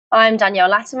I'm Danielle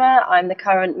Latimer. I'm the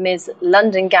current Ms.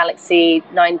 London Galaxy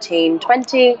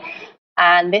 1920,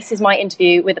 and this is my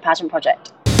interview with the Pageant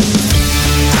Project.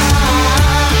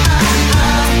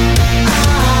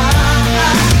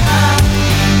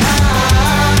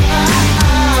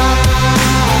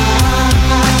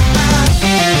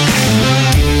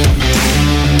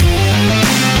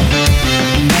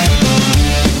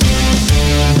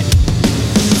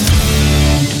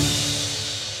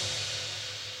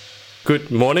 Good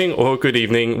morning or good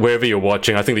evening, wherever you're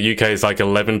watching. I think the UK is like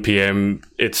 11 p.m.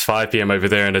 It's 5 p.m. over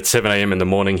there, and it's 7 a.m. in the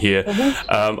morning here.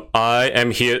 I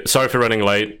am here. Sorry for running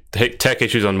late. Tech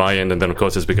issues on my end, and then, of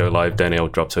course, as we go live, Danielle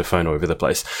drops her phone all over the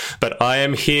place. But I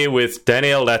am here with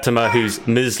Danielle Latimer, who's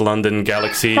Ms. London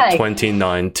Galaxy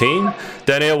 2019.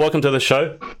 Danielle, welcome to the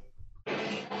show.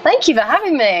 Thank you for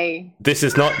having me. This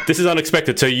is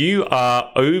unexpected. So you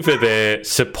are over there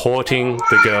supporting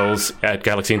the girls at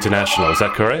Galaxy International. Is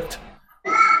that correct?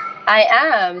 I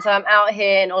am. So I'm out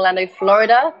here in Orlando,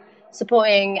 Florida,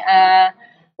 supporting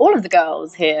all of the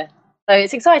girls here. So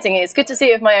it's exciting. It's good to see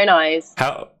it with my own eyes.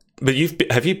 But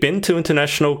have you been to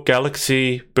International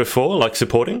Galaxy before, like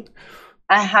supporting?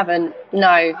 I haven't.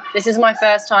 No, this is my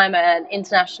first time at an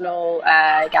international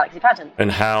Galaxy pageant.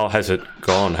 And how has it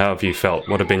gone? How have you felt?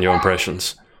 What have been your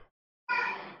impressions?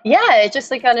 Yeah, it's just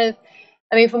the kind of,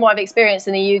 from what I've experienced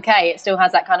in the UK, it still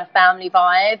has that kind of family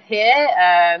vibe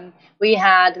here. We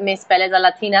had Miss Belleza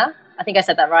Latina. I think I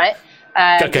said that right.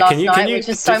 Okay, last can you night, which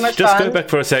was so much just fun. Go back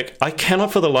for a sec? I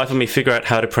cannot for the life of me figure out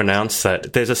how to pronounce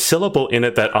that. There's a syllable in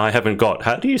it that I haven't got.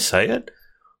 How do you say it?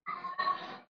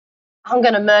 I'm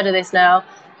going to murder this now.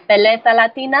 Belleza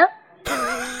Latina.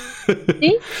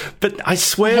 See? But I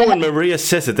swear when Maria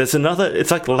says it, there's another,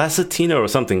 it's like Lasatina or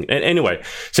something. Anyway,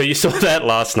 so you saw that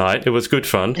last night. It was good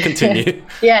fun. Continue.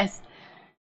 Yes.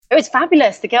 It was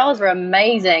fabulous. The girls were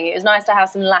amazing. It was nice to have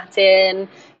some Latin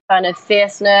kind of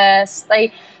fierceness.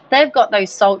 They've got those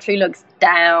sultry looks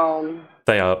down.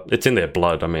 They are. It's in their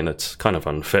blood. It's kind of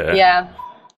unfair. Yeah.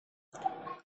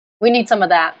 We need some of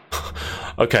that.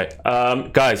 Okay,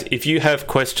 guys, if you have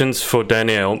questions for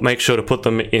Danielle, make sure to put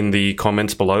them in the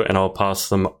comments below and I'll pass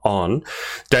them on.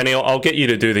 Danielle, I'll get you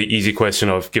to do the easy question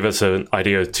of give us an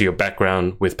idea to your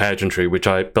background with pageantry, which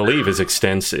I believe is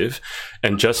extensive.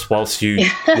 And just whilst you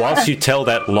tell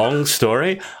that long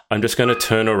story, I'm just going to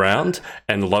turn around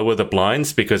and lower the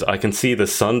blinds because I can see the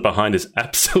sun behind is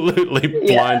absolutely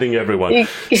blinding everyone.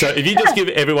 So if you just give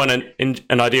everyone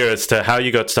an idea as to how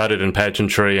you got started in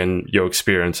pageantry and your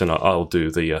experience, and I'll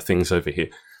do the things over here.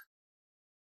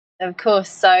 Of course.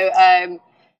 So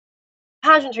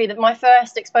pageantry, my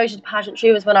first exposure to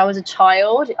pageantry was when I was a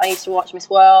child. I used to watch Miss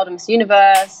World and Miss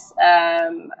Universe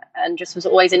and just was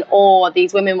always in awe.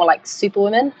 These women were like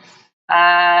superwomen.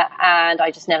 And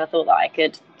I just never thought that I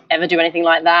could ever do anything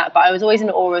like that. But I was always in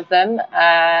awe of them.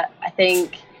 I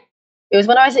think it was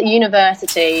when I was at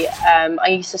university. I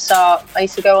used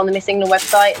to go on the Miss England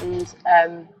website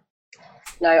and,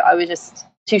 I was just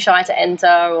too shy to enter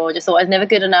or just thought I was never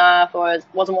good enough or it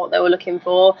wasn't what they were looking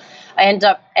for. I ended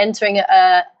up entering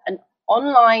an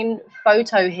online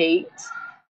photo heat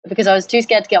because I was too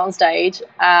scared to get on stage.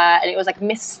 And it was like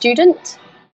Miss Student.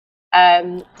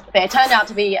 But it turned out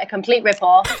to be a complete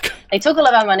rip-off. They took all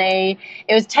of our money.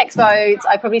 It was text votes.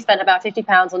 I probably spent about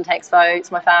 £50 on text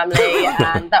votes, my family.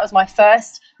 And that was my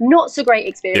first not so great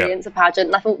experience of pageant.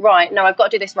 And I thought, right, no, I've got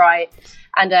to do this right.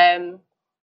 And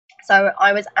so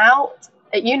I was out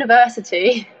at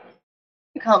university.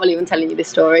 I can't believe I'm telling you this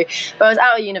story. But I was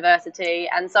out at university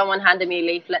and someone handed me a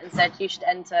leaflet and said, you should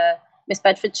enter Miss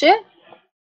Bedfordshire.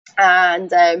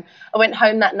 And I went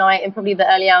home that night in probably the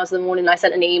early hours of the morning. I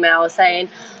sent an email saying,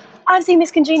 I've seen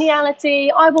Miss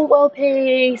Congeniality. I want world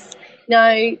peace.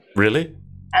 No. Really?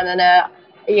 And then,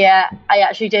 I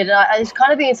actually did. And I was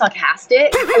kind of being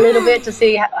sarcastic a little bit to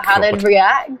see how they'd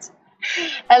react.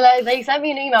 And they sent me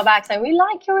an email back saying, we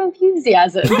like your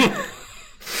enthusiasm.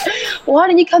 Why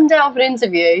don't you come down for an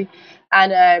interview?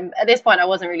 And at this point, I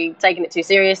wasn't really taking it too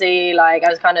seriously. Like, I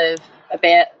was kind of a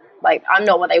bit like, I'm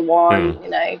not what they want,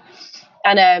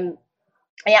 And I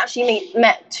actually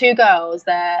met two girls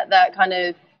there that kind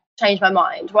of changed my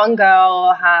mind. One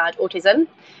girl had autism,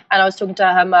 and I was talking to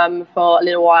her mum for a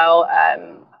little while. I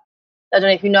don't know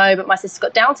if you know, but my sister's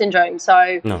got Down syndrome.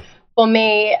 So for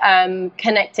me,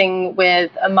 connecting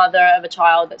with a mother of a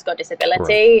child that's got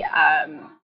disability,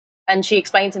 and she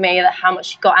explained to me that how much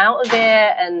she got out of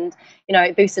it, and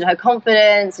it boosted her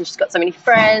confidence, and she's got so many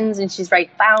friends, and she's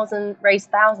raised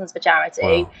thousands for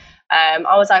charity. Wow.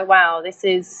 I was like, wow, this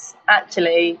is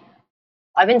actually,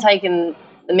 I've been taking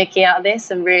the mickey out of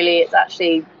this, and really, it's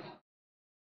actually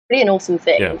really an awesome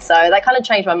thing. Yeah. So that kind of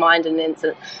changed my mind in an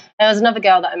instant. there was another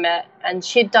girl that I met, and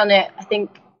she'd done it, I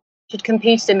think, she'd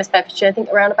competed in Miss Bedfordshire, I think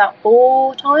around about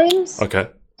 4 times. Okay.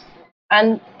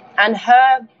 And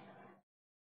her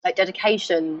like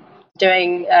dedication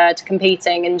doing to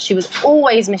competing, and she was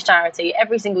always Miss Charity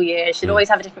every single year. She'd always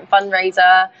have a different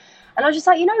fundraiser, and I was just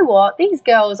like, you know what, these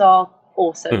girls are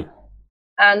awesome,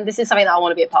 and this is something that I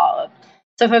want to be a part of.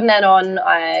 So from then on,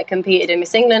 I competed in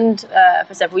Miss England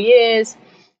for several years,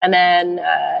 and then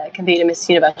competed in Miss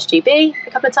Universe GB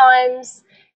a couple of times,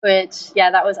 which,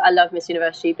 I love Miss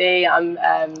Universe GB. I'm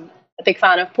a big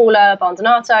fan of Paula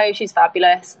Barnes-Donato. She's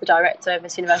fabulous, the director of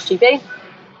Miss Universe GB.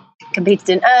 Competed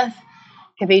in Earth,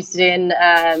 competed in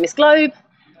Miss Globe,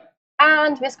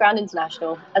 and Miss Grand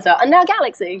International as well, and now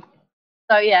Galaxy.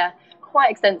 So yeah,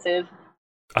 quite extensive.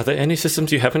 Are there any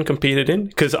systems you haven't competed in?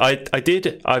 Because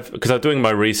I'm doing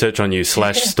my research on you /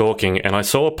 stalking, and I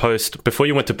saw a post before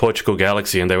you went to Portugal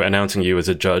Galaxy, and they were announcing you as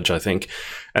a judge, I think,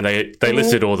 and they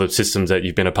listed all the systems that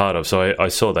you've been a part of. So I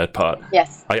saw that part.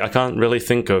 Yes. I can't really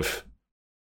think of.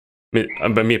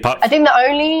 I think the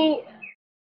only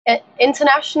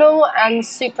international and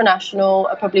supranational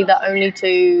are probably the only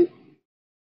 2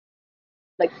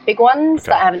 like big ones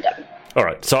that I haven't done. All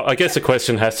right, so I guess the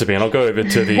question has to be, and I'll go over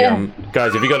to the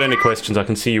guys. If you got any questions, I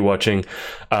can see you watching.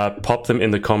 Pop them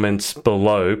in the comments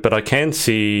below. But I can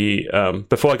see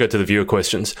before I go to the viewer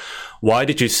questions, why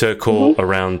did you circle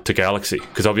around to Galaxy?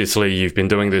 Because obviously you've been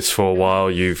doing this for a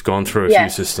while. You've gone through a few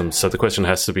systems, so the question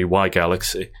has to be, why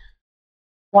Galaxy?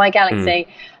 Why Galaxy?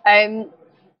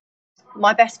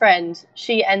 My best friend,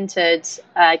 she entered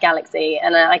Galaxy,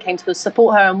 and I came to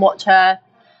support her and watch her,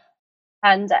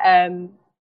 and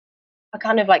I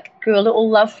kind of like grew a little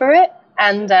love for it,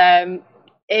 and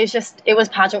it was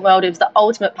pageant world. It was the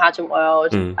ultimate pageant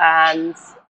world, and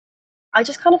I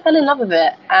just kind of fell in love with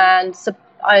it. And so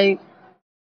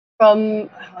from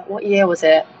what year was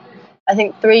it? I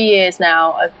think 3 years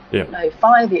now. No,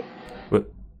 5 years.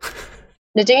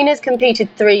 Nadine has competed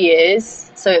 3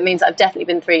 years, so it means I've definitely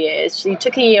been 3 years. She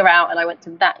took a year out, and I went to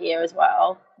that year as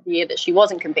well, the year that she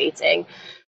wasn't competing.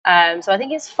 So I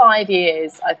think it's 5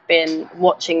 years I've been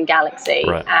watching Galaxy,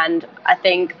 and I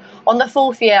think on the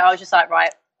 4th year I was just like,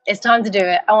 right, it's time to do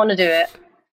it. I want to do it.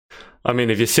 I mean,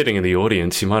 if you're sitting in the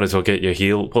audience, you might as well get your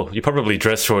heel. Well, you probably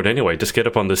dress for it anyway. Just get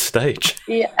up on the stage.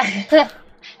 Yeah,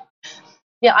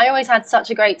 I always had such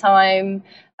a great time.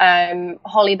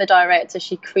 Holly, the director,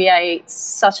 she creates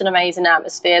such an amazing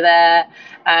atmosphere there.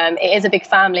 It is a big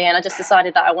family, and I just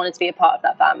decided that I wanted to be a part of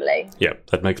that family. Yeah,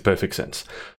 that makes perfect sense.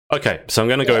 Okay, so I'm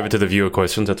going to go over to the viewer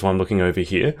questions. That's why I'm looking over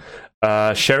here.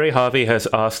 Sherry Harvey has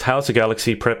asked, how's the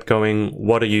Galaxy prep going?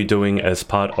 What are you doing as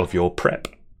part of your prep?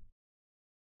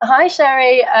 Hi,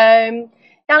 Sherry.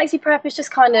 Galaxy prep is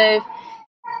just kind of,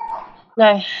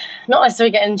 not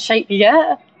necessarily getting in shape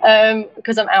yet,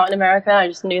 because I'm out in America. I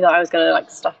just knew that I was going to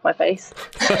like stuff my face.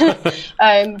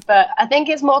 But I think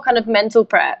it's more kind of mental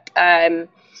prep.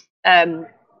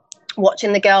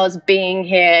 Watching the girls being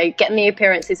here, getting the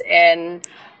appearances in,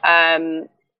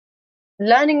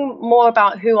 learning more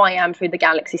about who I am through the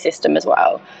Galaxy system as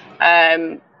well.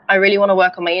 I really want to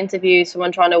work on my interviews, so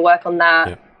I'm trying to work on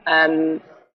that. Kind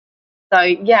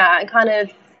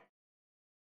of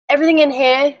everything in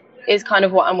here is kind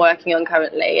of what I'm working on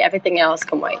currently. Everything else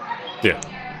can wait. Yeah.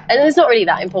 And it's not really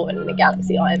that important in the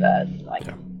Galaxy either,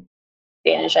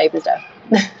 being in shape and stuff.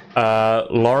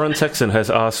 Lauren Texan has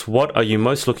asked, what are you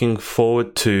most looking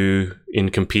forward to in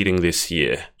competing this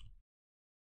year?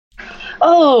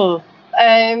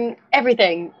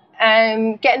 Everything.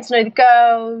 Getting to know the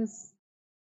girls.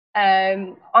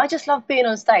 I just love being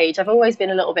on stage. I've always been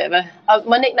a little bit of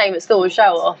my nickname at school was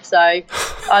Show Off, so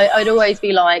I'd always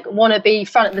be like, want to be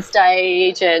front of the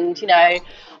stage, and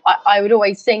I would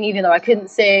always sing even though I couldn't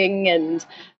sing, and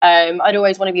I'd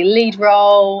always want to be a lead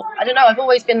role. I don't know, I've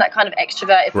always been that kind of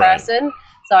extroverted person,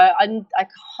 so I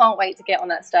can't wait to get on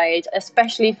that stage,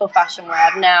 especially for fashion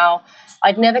wear.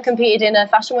 I'd never competed in a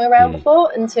fashion wear round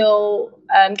before until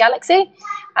Galaxy,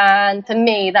 and for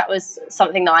me that was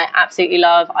something that I absolutely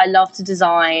love. I love to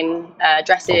design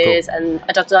dresses, and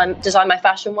I design my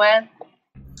fashion wear,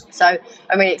 so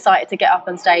I'm really excited to get up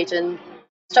on stage and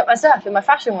strut my stuff in my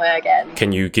fashion wear again.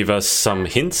 Can you give us some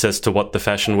hints as to what the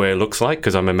fashion wear looks like?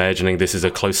 Because I'm imagining this is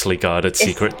a closely guarded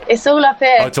secret. It's all up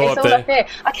here. It's all up here.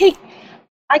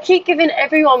 I keep giving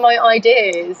everyone my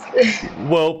ideas.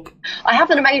 Well, I have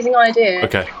an amazing idea.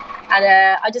 Okay. And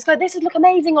I just go, this would look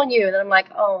amazing on you. And then I'm like,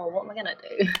 oh, what am I going to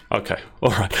do? Okay.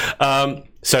 All right.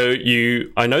 So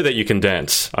I know that you can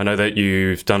dance. I know that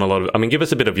you've done a lot of, give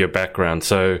us a bit of your background.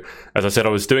 So as I said, I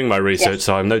was doing my research,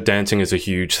 so I know dancing is a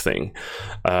huge thing.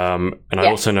 And I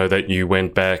also know that you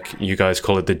went back, you guys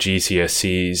call it the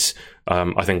GCSEs,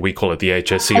 I think we call it the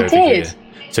HSC I over did. here.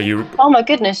 So you. Oh my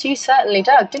goodness, you certainly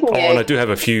dug, didn't you? Oh, and I do have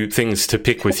a few things to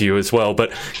pick with you as well.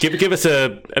 But give us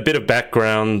a bit of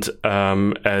background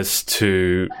as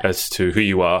to who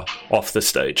you are off the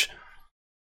stage.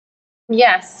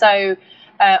 Yes, so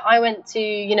I went to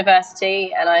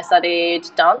university and I studied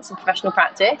dance and professional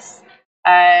practice.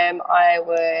 I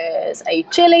was a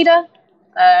cheerleader.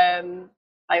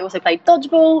 I also played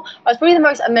dodgeball. I was probably the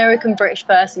most American British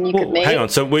person you could meet. Hang on,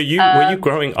 so were you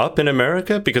growing up in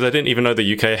America? Because I didn't even know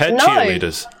the UK had No.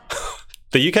 cheerleaders.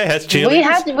 The UK has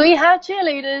cheerleaders? We had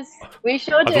cheerleaders. We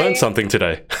sure do. I've learned something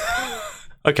today.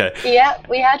 Okay. Yeah,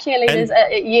 we had cheerleaders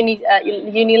at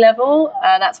uni level.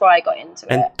 That's where I got into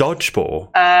it. And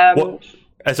dodgeball? What,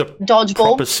 as a dodgeball,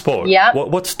 proper sport? Yeah.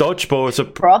 What's dodgeball as a...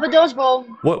 Proper dodgeball.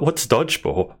 What's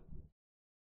dodgeball?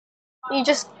 You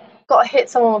just got to hit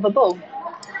someone with a ball.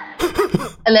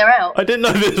 And they're out. I didn't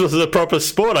know this was a proper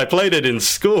sport. I played it in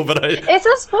school, but It's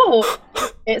a sport.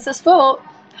 It's a sport.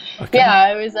 Okay. Yeah,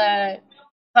 I was I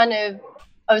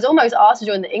was almost asked to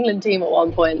join the England team at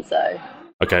one point, so...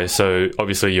 Okay, so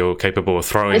obviously you're capable of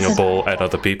throwing a ball at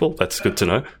other people. That's good to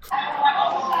know.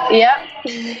 Yeah.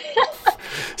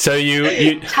 So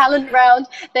you... Talent round.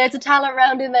 There's a talent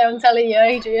round in there, I'm telling you,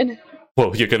 Adrian.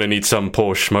 Well, you're going to need some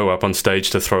poor schmo up on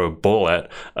stage to throw a ball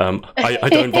at. I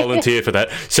don't volunteer for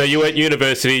that. So you were at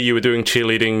university, you were doing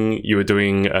cheerleading, you were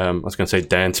doing, I was going to say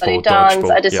dance ball,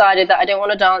 dodgeball. I decided that I don't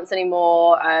want to dance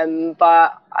anymore,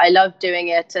 but I loved doing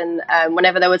it. And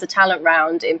whenever there was a talent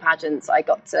round in pageants, I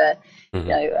got to,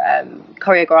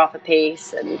 choreograph a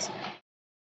piece. And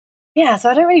yeah, so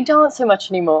I don't really dance so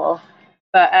much anymore.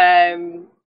 But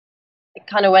it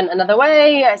kind of went another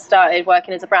way. I started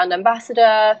working as a brand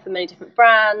ambassador for many different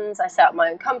brands. I set up my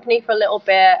own company for a little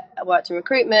bit. I worked in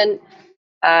recruitment.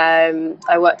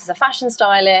 I worked as a fashion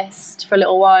stylist for a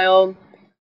little while.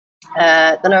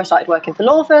 Then I started working for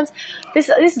law firms. This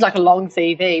is like a long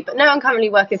CV, but now I'm currently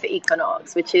working for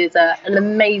Equinox, which is an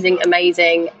amazing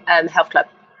health club.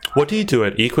 What do you do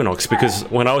at Equinox? Because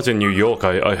when I was in New York,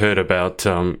 I heard about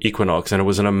Equinox, and it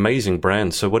was an amazing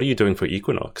brand. So what are you doing for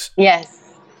Equinox? Yes.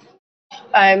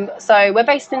 So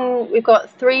we've got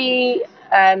 3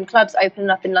 clubs opening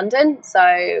up in London. So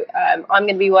I'm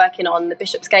going to be working on the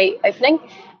Bishopsgate opening.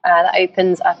 That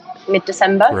opens up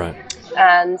mid-December. Right.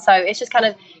 And so it's just kind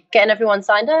of getting everyone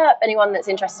signed up, anyone that's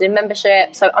interested in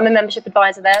membership. So I'm a membership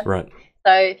advisor there. Right.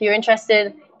 So if you're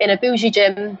interested in a bougie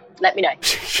gym, let me know.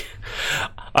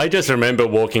 I just remember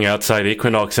walking outside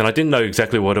Equinox, and I didn't know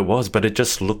exactly what it was, but it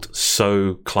just looked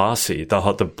so classy.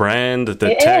 The brand,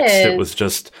 the text, it was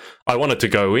just... I wanted to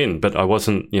go in, but I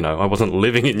wasn't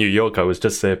living in New York. I was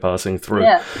just there passing through.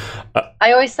 Yeah.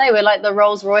 I always say we're like the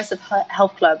Rolls-Royce of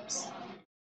health clubs.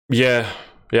 Yeah,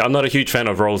 I'm not a huge fan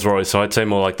of Rolls-Royce, so I'd say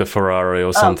more like the Ferrari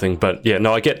or something. But yeah,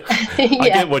 no, I get I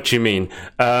get what you mean.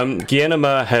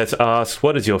 Gianima has asked,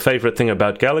 what is your favorite thing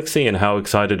about Galaxy, and how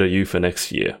excited are you for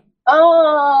next year?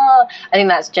 Oh, I think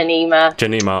that's Janima.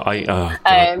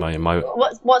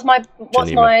 What's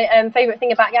my favorite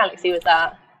thing about Galaxy was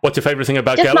that? What's your favorite thing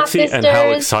about Galaxy, and how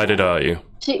excited are you?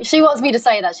 She wants me to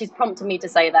say that. She's prompted me to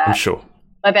say that. I'm sure.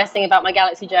 My best thing about my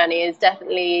Galaxy journey is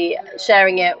definitely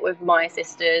sharing it with my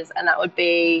sisters, and that would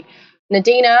be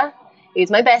Nadina, who's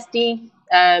my bestie.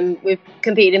 We've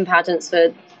competed in pageants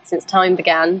since time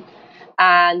began,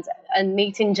 and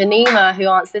meeting Janima, who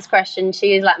answered this question.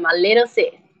 She is like my little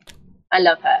sis. I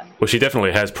love her. Well, she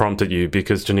definitely has prompted you,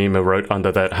 because Janima wrote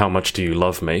under that, "How much do you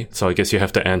love me?" So I guess you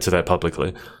have to answer that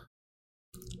publicly.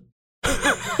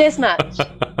 This much.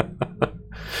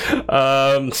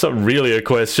 So really a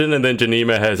question. And then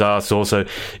Janima has asked also,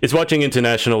 is watching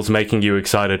internationals making you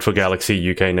excited for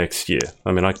Galaxy UK next year?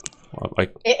 I mean,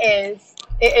 It is.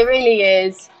 It really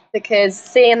is. Because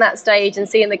seeing that stage and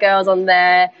seeing the girls on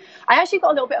there, I actually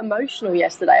got a little bit emotional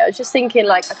yesterday. I was just thinking,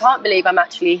 like, I can't believe I'm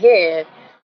actually here.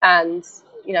 And,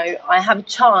 I have a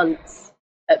chance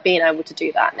at being able to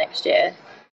do that next year.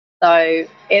 So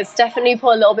it's definitely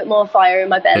put a little bit more fire in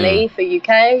my belly for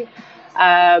UK,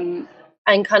 and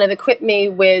kind of equipped me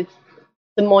with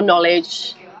some more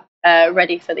knowledge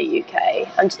ready for the UK.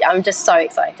 I'm just so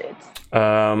excited.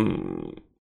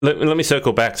 Let me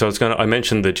circle back. So I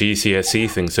mentioned the GCSE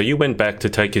thing. So you went back to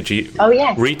take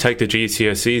retake the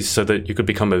GCSEs so that you could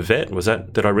become a vet.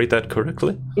 Did I read that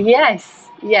correctly? Yes.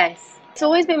 It's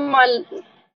always been my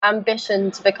ambition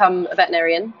to become a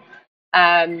veterinarian.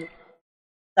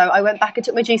 So I went back and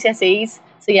took my GCSEs.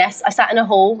 So yes, I sat in a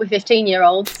hall with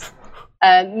 15-year-olds,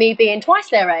 me being twice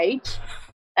their age,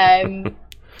 and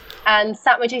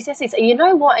sat my GCSEs. And you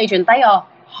know what, Adrian? They are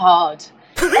hard.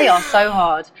 They are so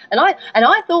hard. And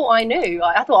I thought I knew.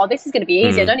 I thought, this is going to be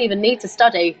easy. I don't even need to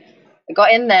study. I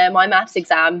got in there, my maths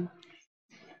exam.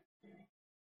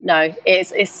 No,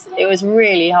 it was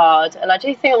really hard, and I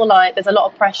do feel like there's a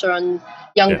lot of pressure on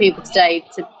young people today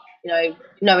to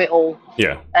know it all.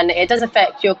 Yeah, and it does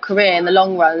affect your career in the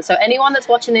long run. So anyone that's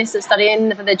watching this that's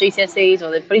studying for their GCSEs,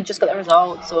 or they've probably just got their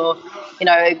results, or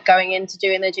going into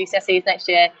doing their GCSEs next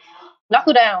year,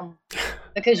 knuckle down,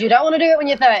 because you don't want to do it when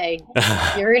you're 30.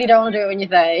 You really don't want to do it when you're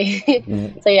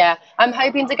 30. So yeah, I'm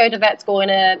hoping to go to vet school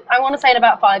I want to say in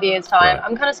about 5 years time. Right.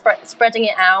 I'm kind of spreading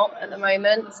it out at the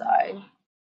moment. So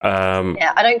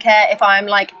yeah, I don't care if I'm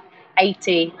like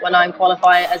 80 when I'm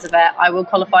qualified as a vet. I will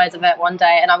qualify as a vet one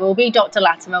day, and I will be Dr.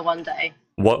 Latimer one day.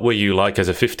 What were you like as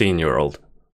a 15-year-old?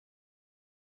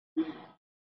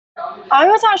 I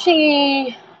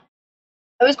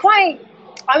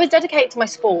was dedicated to my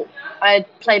sport. I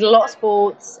played a lot of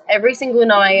sports. Every single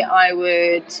night I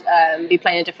would be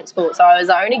playing a different sport. So I was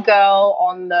the only girl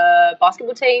on the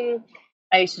basketball team.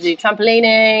 I used to do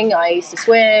trampolining. I used to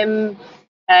swim.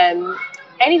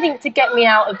 Anything to get me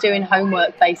out of doing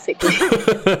homework, basically.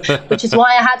 Which is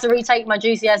why I had to retake my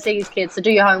GCSEs, kids, to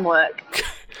do your homework.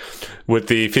 Would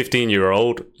the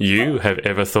 15-year-old you have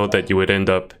ever thought that you would end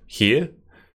up here?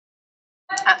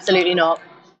 Absolutely not.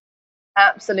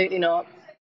 Absolutely not.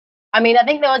 I mean, I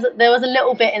think there was a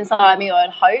little bit inside me I had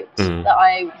hoped that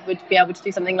I would be able to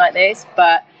do something like this.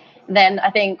 But then I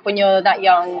think when you're that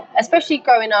young, especially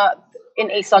growing up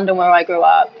in East London where I grew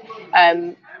up,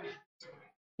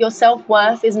 your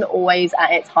self-worth isn't always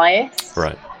at its highest.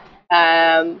 Right.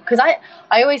 Because I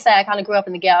always say I kind of grew up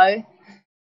in the ghetto.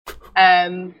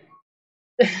 I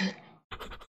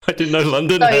didn't know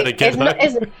London had a ghetto.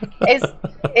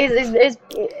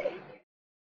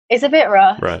 It's a bit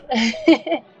rough, right,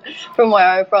 from where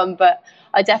I'm from, but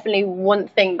I definitely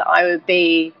wouldn't think that I would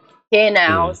be here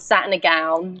now, sat in a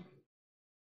gown,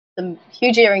 some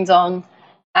huge earrings on,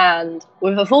 and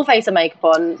with a full face of makeup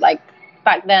on. Like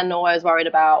back then, all I was worried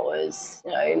about was,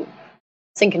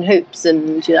 sinking hoops,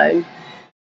 and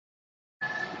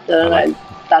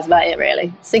that's about it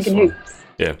really. Sinking hoops.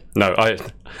 Yeah, no,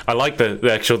 I like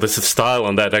the style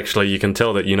on that. Actually, you can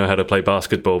tell that you know how to play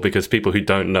basketball, because people who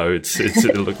don't know, it's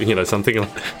something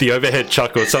like the overhead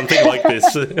chuck or something like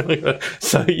this.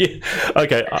 So yeah,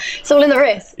 okay. It's all in the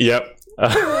wrist. Yep.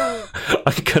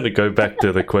 I'm going to go back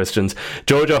to the questions.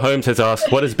 Georgia Holmes has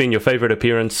asked, what has been your favourite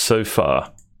appearance so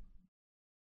far?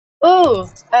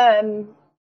 Oh,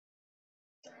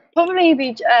 probably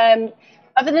be...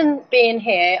 other than being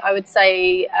here, I would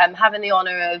say having the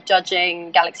honour of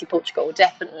judging Galaxy Portugal,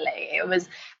 definitely. It was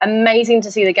amazing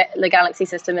to see the Galaxy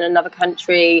system in another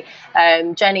country.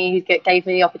 Jenny, who gave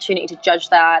me the opportunity to judge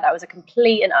that, was a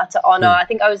complete and utter honour. I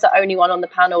think I was the only one on the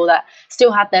panel that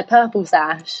still had their purple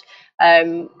sash.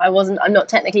 I'm not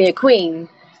technically a queen.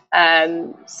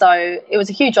 So it was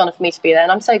a huge honour for me to be there,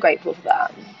 and I'm so grateful for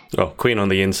that. Oh, queen on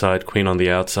the inside, queen on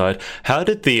the outside. How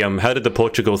did the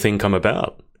Portugal thing come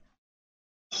about?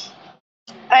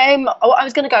 I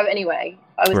was going to go anyway.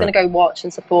 I was going to go watch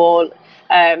and support.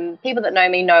 People that know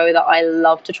me know that I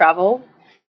love to travel.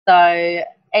 So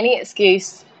any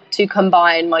excuse to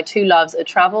combine my two loves of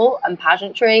travel and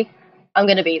pageantry, I'm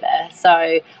going to be there. So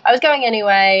I was going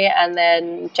anyway, and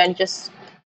then Jen just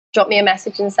dropped me a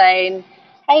message and saying,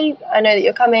 hey, I know that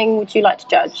you're coming. Would you like to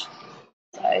judge?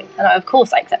 So, and of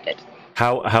course I accepted.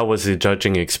 How was the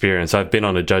judging experience? I've been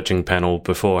on a judging panel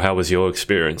before. How was your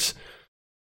experience?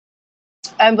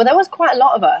 Well, there was quite a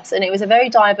lot of us, and it was a very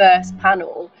diverse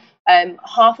panel.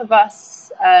 Half of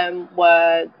us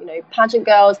were, pageant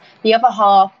girls. The other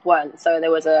half weren't. So there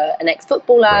was an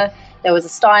ex-footballer, right. There was a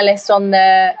stylist on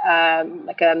there, a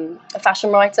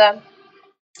fashion writer.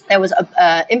 There was an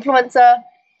influencer.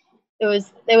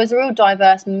 There was a real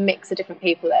diverse mix of different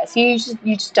people there. So you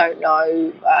just don't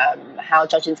know how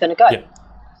judging's going to go,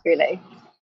 really.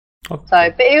 Okay.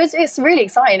 So, but it's really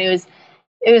exciting.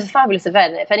 It was a fabulous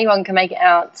event. If anyone can make it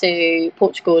out to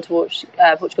Portugal to watch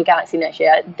Portugal Galaxy next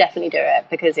year, definitely do it,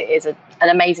 because it is an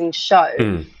amazing show.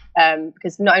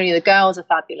 Because not only the girls are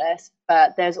fabulous,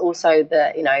 but there's also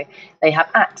they have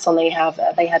acts on. We had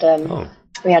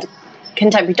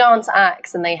contemporary dance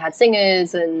acts, and they had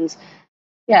singers, and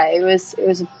it was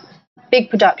a big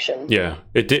production. Yeah,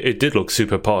 it did look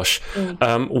super posh.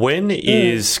 When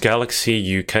is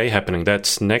Galaxy UK happening?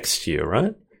 That's next year,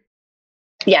 right?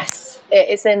 Yes.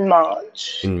 It's in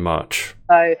March. In March.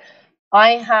 So I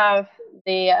have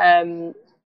the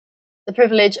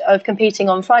privilege of competing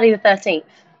on Friday the 13th.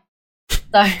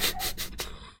 So.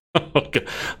 Okay.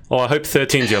 Oh, I hope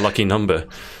 13 is your lucky number.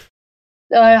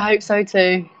 I hope so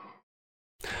too.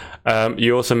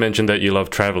 You also mentioned that you love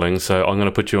traveling, so I'm going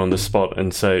to put you on the spot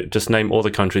and say, just name all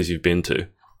the countries you've been to.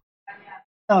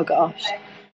 Oh gosh.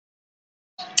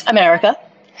 America.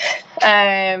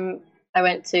 I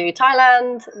went to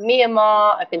Thailand,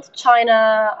 Myanmar, I've been to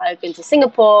China, I've been to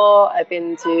Singapore, I've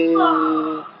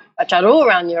traveled all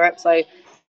around Europe, so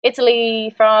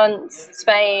Italy, France,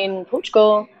 Spain,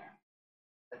 Portugal,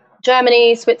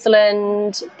 Germany,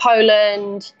 Switzerland,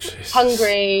 Poland, Jesus.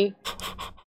 Hungary,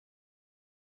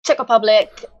 Czech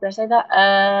Republic, did I say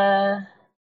that?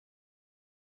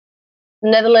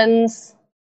 Netherlands.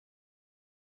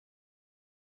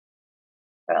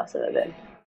 Where else have I been?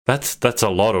 That's a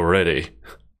lot already.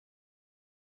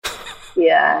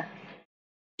 Yeah.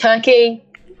 Turkey,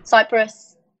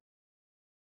 Cyprus.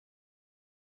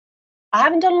 I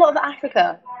haven't done a lot of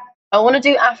Africa. I want to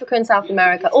do Africa and South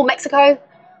America. Oh, Mexico,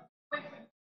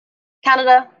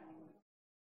 Canada.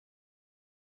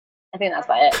 I think that's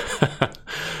about it.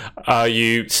 Are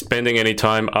you spending any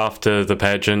time after the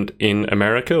pageant in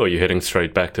America, or are you heading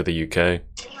straight back to the UK?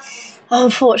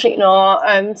 Unfortunately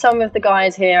not. Some of the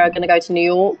guys here are going to go to New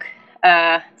York.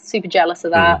 Super jealous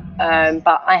of that.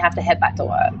 But I have to head back to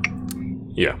work.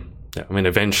 Yeah. I mean,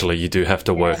 eventually you do have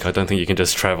to work. I don't think you can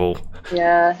just travel.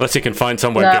 Yeah. Unless you can find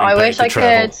somewhere No, getting I paid wish to I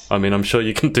travel. could. I mean, I'm sure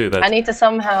you can do that. I need to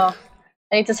somehow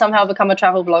become a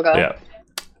travel blogger. Yeah.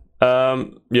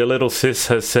 Your little sis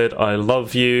has said, I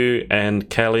love you. And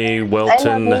Kelly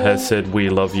Welton has said, we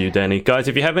love you, Danny. Guys,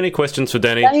 if you have any questions for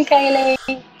Danny. Love you,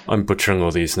 Kaylee. I'm butchering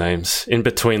all these names. In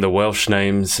between the Welsh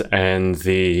names and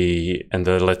the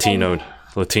Latino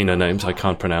names, I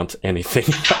can't pronounce anything.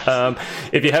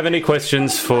 If you have any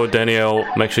questions for Danielle,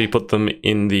 make sure you put them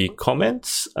in the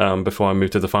comments before I move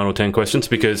to the final 10 questions,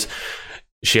 because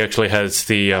she actually has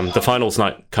the finals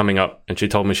night coming up, and she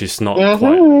told me she's not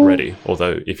quite ready.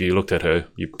 Although, if you looked at her,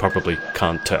 you probably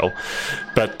can't tell.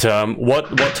 But what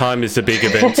time is the big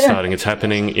event starting? It's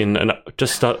happening in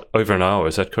just over an hour.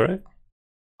 Is that correct?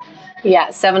 Yeah,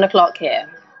 7:00 here.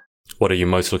 What are you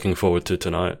most looking forward to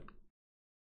tonight?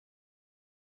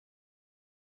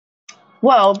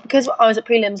 Well, because I was at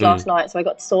prelims last night, so I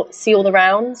got to see all the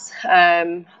rounds.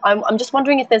 I'm just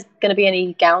wondering if there's going to be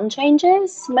any gown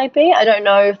changes, maybe. I don't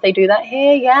know if they do that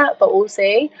here yet, but we'll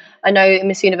see. I know in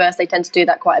Miss Universe they tend to do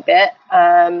that quite a bit.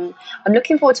 I'm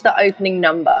looking forward to the opening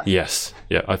number. Yes.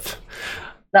 Yeah.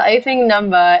 The opening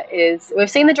number is... We've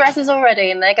seen the dresses already,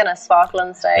 and they're going to sparkle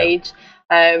on stage.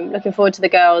 Looking forward to the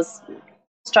girls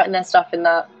strutting their stuff in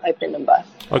that opening number.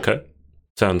 Okay.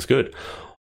 Sounds good.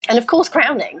 And of course,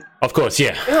 crowning. Of course,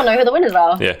 yeah. We all know who the winners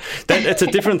are. Yeah, it's a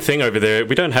different thing over there.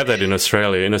 We don't have that in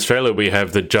Australia. In Australia, we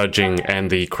have the judging and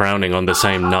the crowning on the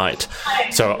same night.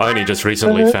 So I only just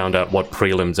recently found out what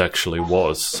prelims actually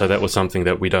was. So that was something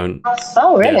that we don't...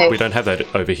 Oh, really? Yeah, we don't have that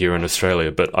over here in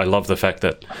Australia. But I love the fact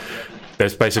that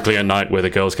there's basically a night where the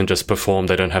girls can just perform.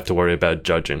 They don't have to worry about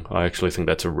judging. I actually think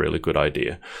that's a really good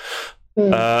idea.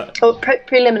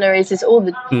 Preliminaries is all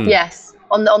the... Yes,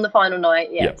 on the final night,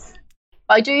 yes. Yep.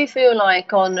 I do feel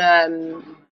like on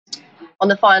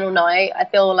the final night, I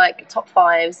feel like top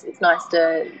fives, it's nice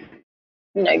to,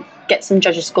 get some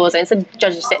judges' scores. Instead of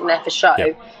judges sitting there for show,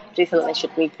 I do feel like they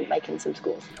should be making some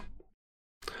scores.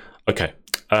 Okay.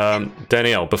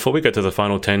 Danielle, before we go to the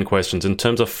final 10 questions, in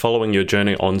terms of following your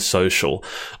journey on social,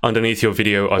 underneath your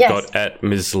video, I've got at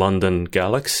Ms. London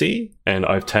Galaxy, and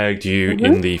I've tagged you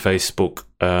in the Facebook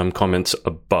comments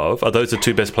above. Are those the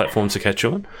two best platforms to catch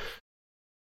you on?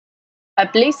 I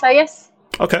believe so, yes.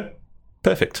 Okay,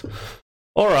 perfect.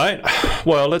 All right,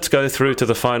 well, let's go through to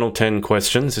the final 10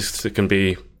 questions. This can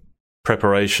be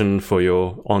preparation for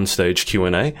your onstage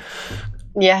Q&A.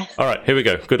 Yes. All right, here we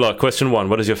go. Good luck. Question 1,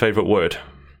 what is your favourite word?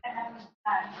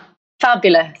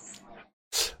 Fabulous.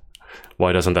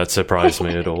 Why doesn't that surprise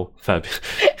me at all?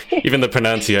 Even the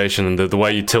pronunciation and the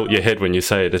way you tilt your head when you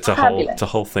say it, it's a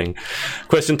whole thing.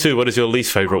 Question 2, what is your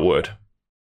least favourite word?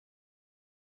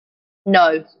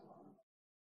 No.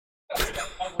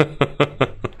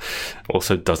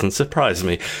 Also doesn't surprise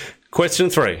me. Question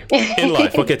 3. In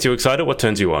life, what gets you excited? What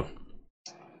turns you on?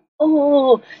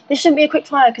 Oh, this shouldn't be a quick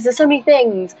fire because there's so many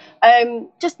things.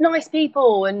 Just nice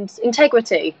people and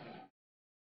integrity.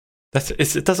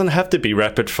 It doesn't have to be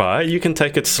rapid fire. You can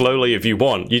take it slowly if you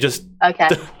want. You just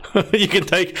you can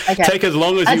take as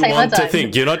long as you want to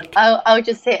think. You're not. I'll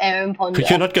just sit there and ponder.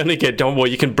 You're not going to get done. Well,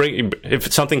 you can bring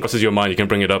if something crosses your mind, you can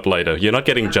bring it up later. You're not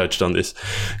getting judged on this.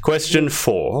 Question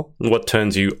 4: what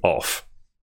turns you off?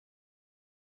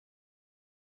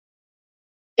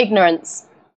 Ignorance.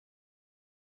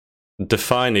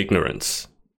 Define ignorance.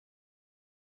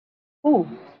 Ooh.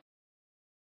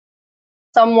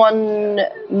 Someone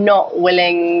not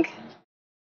willing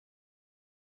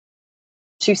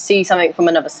to see something from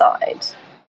another side.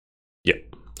 Yeah.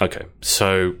 Okay.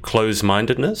 So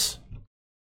close-mindedness?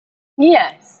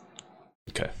 Yes.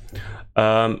 Okay.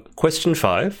 Question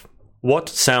 5. What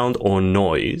sound or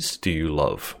noise do you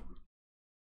love?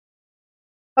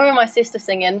 Probably my sister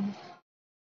singing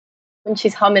when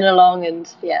she's humming along,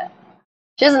 and yeah,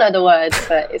 she doesn't know the words,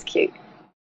 but it's cute.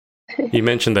 You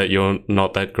mentioned that you're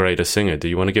not that great a singer. Do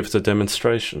you want to give us a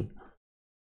demonstration?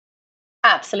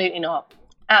 Absolutely not.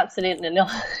 Absolutely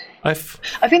not. I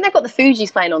think they've got the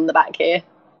Fugees playing on the back here.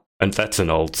 And that's an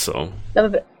old song.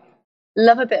 Love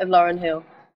a bit of Lauryn Hill.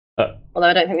 Although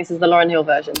I don't think this is the Lauryn Hill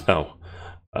version. Oh.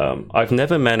 I've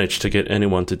never managed to get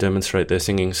anyone to demonstrate their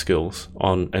singing skills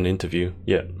on an interview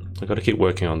yet. I've got to keep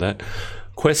working on that.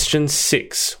 Question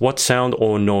 6. What sound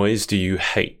or noise do you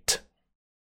hate?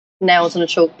 Nails on a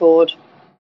chalkboard.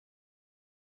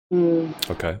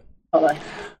 Okay. Oh, nice.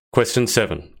 Question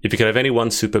 7. If you could have any one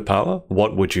superpower,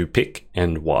 what would you pick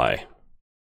and why?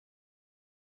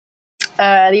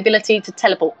 The ability to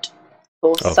teleport, of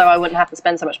course, so I wouldn't have to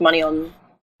spend so much money on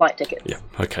flight tickets. Yeah,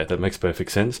 okay, that makes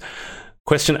perfect sense.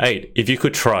 Question 8. If you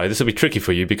could try, this will be tricky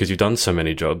for you because you've done so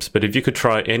many jobs, but if you could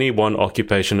try any one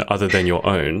occupation other than your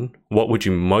own, what would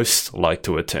you most like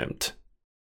to attempt?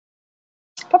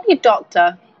 Probably a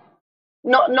doctor.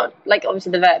 Not like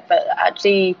obviously the vet, but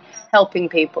actually helping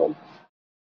people.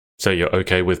 So you're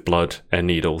okay with blood and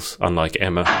needles, unlike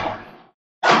Emma?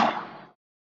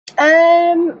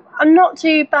 I'm not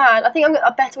too bad. I think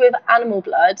I'm better with animal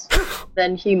blood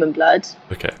than human blood.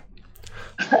 Okay.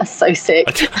 That's so sick.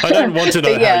 I don't want to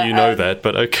know how you know that,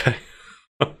 but okay.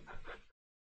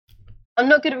 I'm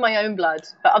not good with my own blood,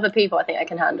 but other people I think I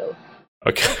can handle.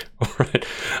 Okay, all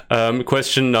right.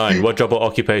 Question 9. What job or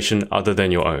occupation other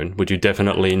than your own would you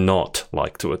definitely not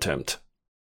like to attempt?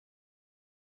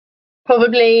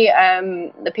 Probably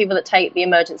the people that take the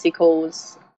emergency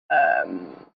calls,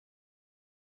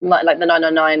 like the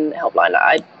 999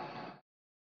 helpline.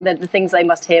 The things they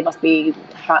must hear must be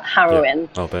harrowing.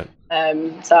 Yeah, I'll bet.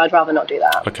 So I'd rather not do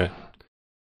that. Okay.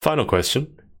 Final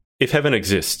question. If heaven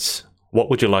exists, what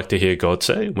would you like to hear God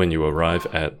say when you arrive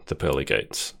at the pearly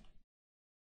gates?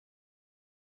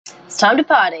 It's time to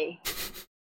party.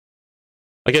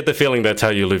 I get the feeling that's how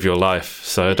you live your life,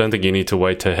 so I don't think you need to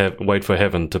wait for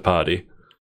heaven to party.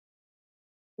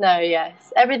 No,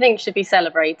 yes. Everything should be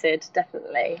celebrated,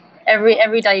 definitely.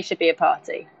 Every day should be a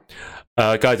party.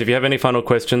 Guys, if you have any final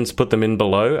questions, put them in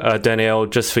below. Danielle,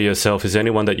 just for yourself, is there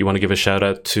anyone that you want to give a shout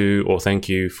out to or thank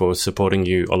you for supporting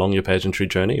you along your pageantry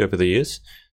journey over the years?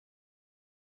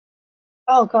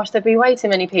 Oh gosh, there'd be way too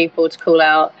many people to call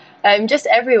out. Just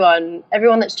everyone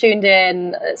that's tuned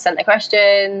in, sent their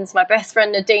questions. My best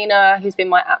friend Nadina, who's been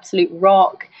my absolute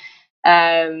rock.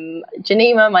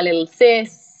 Janima, my little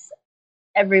sis.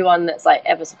 Everyone that's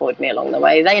ever supported me along the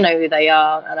way. They know who they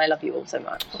are, and I love you all so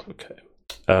much. Okay.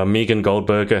 Megan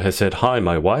Goldberger has said, "Hi,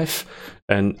 my wife,"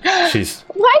 and she's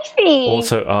Wifey!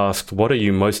 Also asked, "What are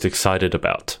you most excited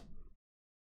about?"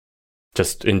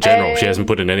 Just in general, she hasn't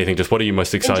put in anything. Just what are you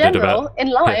most excited about? In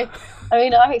life. Yeah. I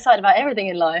mean, I'm excited about everything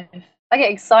in life. I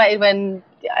get excited when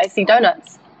I see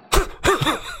donuts.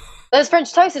 There's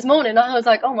French toast this morning. I was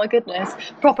like, oh my goodness,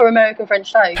 proper American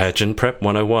French toast. Pageant Prep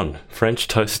 101, French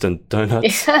toast and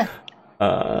donuts. Yeah.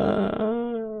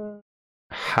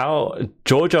 How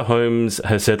Georgia Holmes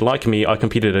has said, like me, I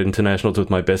competed at internationals with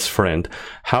my best friend.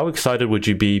 How excited would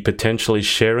you be potentially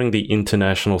sharing the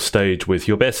international stage with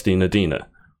your bestie, Nadina?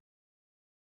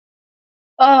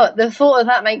 Oh, the thought of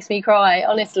that makes me cry,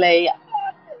 honestly.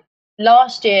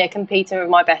 Last year, competing with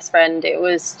my best friend, it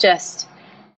was just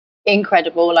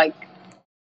incredible.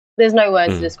 There's no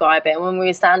words to describe it. And when we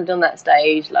were standing on that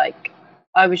stage,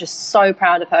 I was just so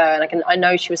proud of her, and I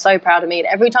know she was so proud of me. And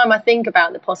every time I think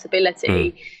about the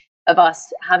possibility of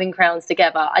us having crowns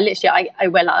together, I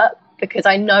well up because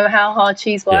I know how hard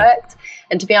she's worked,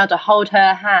 and to be able to hold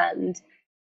her hand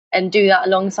and do that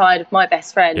alongside of my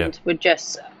best friend would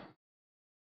just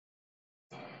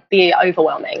be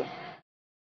overwhelming.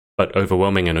 But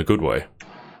overwhelming in a good way.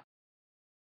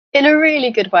 In a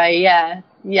really good way, yeah.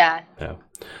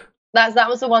 That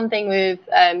was the one thing with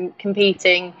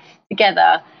competing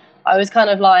together. I was kind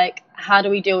of like, how do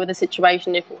we deal with the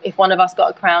situation if one of us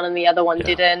got a crown and the other one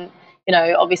didn't?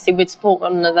 Obviously we'd support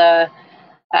one another,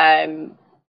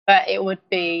 but it would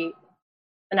be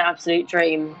an absolute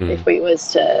dream if we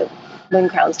was to win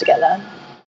crowns together.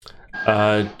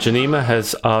 Janima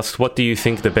has asked, what do you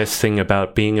think the best thing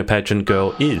about being a pageant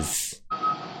girl is?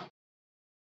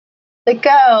 The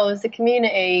girls, the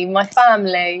community, my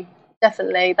family.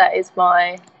 Definitely, that is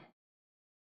the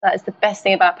best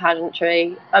thing about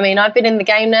pageantry. I mean, I've been in the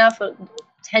game now for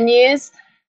 10 years,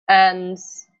 and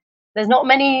there's not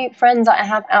many friends that I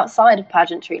have outside of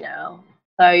pageantry now.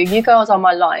 So you girls are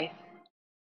my life.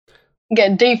 I'm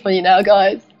getting deep on you now,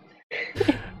 guys.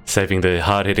 Saving the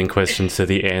hard-hitting questions to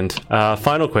the end.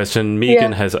 Final question.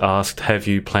 Megan has asked, have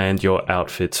you planned your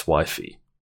outfits, wifey?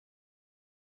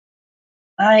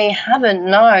 I haven't,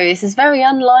 no. This is very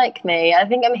unlike me. I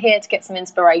think I'm here to get some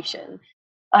inspiration.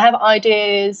 I have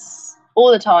ideas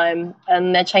all the time,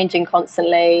 and they're changing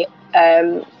constantly.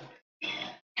 I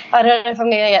don't know if I'm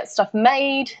going to get stuff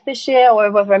made this year or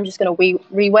whether I'm just going to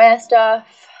rewear stuff.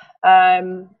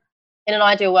 In an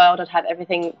ideal world, I'd have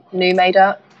everything new made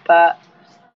up, but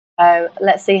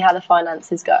let's see how the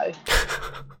finances go.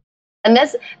 And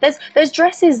there's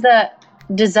dresses that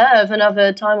deserve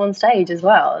another time on stage as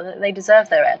well. They deserve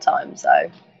their airtime, so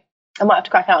I might have to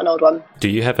crack out an old one. Do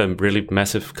you have a really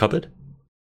massive cupboard?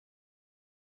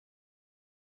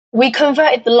 We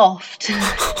converted the loft.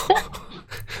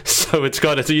 So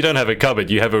you don't have a cupboard,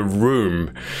 you have a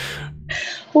room.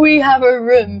 We have a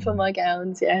room for my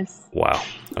gowns, yes. Wow,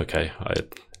 okay.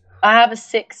 I have a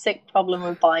sick problem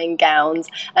with buying gowns,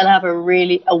 and I have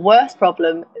a worse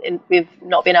problem with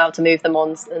not being able to move them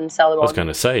on and sell them on. I was going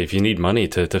to say, if you need money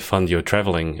to fund your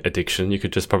travelling addiction, you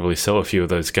could just probably sell a few of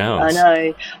those gowns. I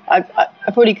know. I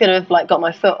probably could have got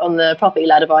my foot on the property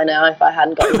ladder by now if I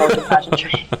hadn't got involved in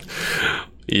pageantry.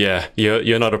 Yeah,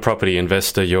 you're not a property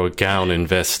investor, you're a gown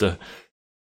investor.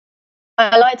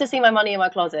 I like to see my money in my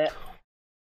closet.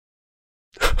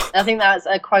 I think that's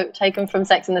a quote taken from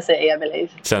Sex and the City, I believe.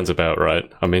 Sounds about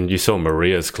right. I mean, you saw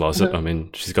Maria's closet. Mm-hmm. I mean,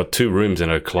 she's got 2 rooms in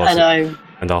her closet. I know.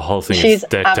 And the whole thing is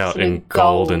decked out in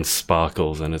gold and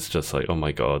sparkles, and it's just like, oh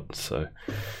my God. So.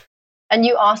 And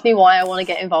you asked me why I want to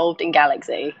get involved in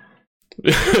Galaxy.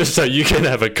 So you can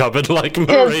have a cupboard like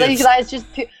Maria's. That's just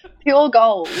pure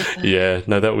gold. Yeah,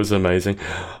 no, that was amazing.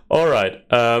 All right.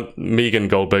 Megan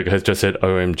Goldberg has just said,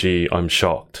 OMG, I'm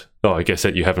shocked. Oh, I guess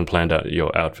that you haven't planned out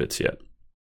your outfits yet.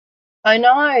 I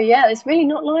know, yeah, it's really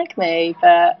not like me,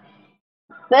 but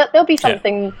there'll be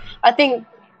something. Yeah. I think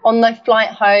on the flight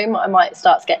home, I might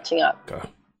start sketching up. Okay.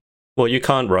 Well, you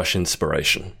can't rush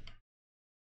inspiration.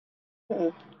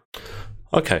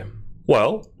 Okay.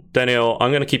 Well, Danielle, I'm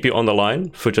going to keep you on the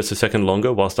line for just a second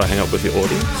longer whilst I hang up with the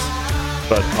audience.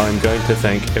 But I'm going to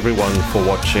thank everyone for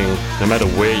watching, no matter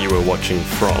where you were watching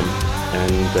from.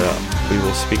 And we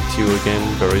will speak to you again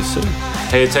very soon.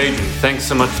 Hey, it's Adrian. Thanks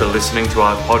so much for listening to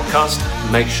our podcast.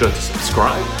 Make sure to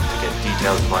subscribe to get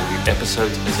details of our new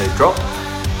episodes as they drop,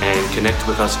 and connect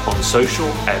with us on social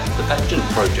at The Pageant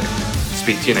Project.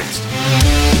 Speak to you next.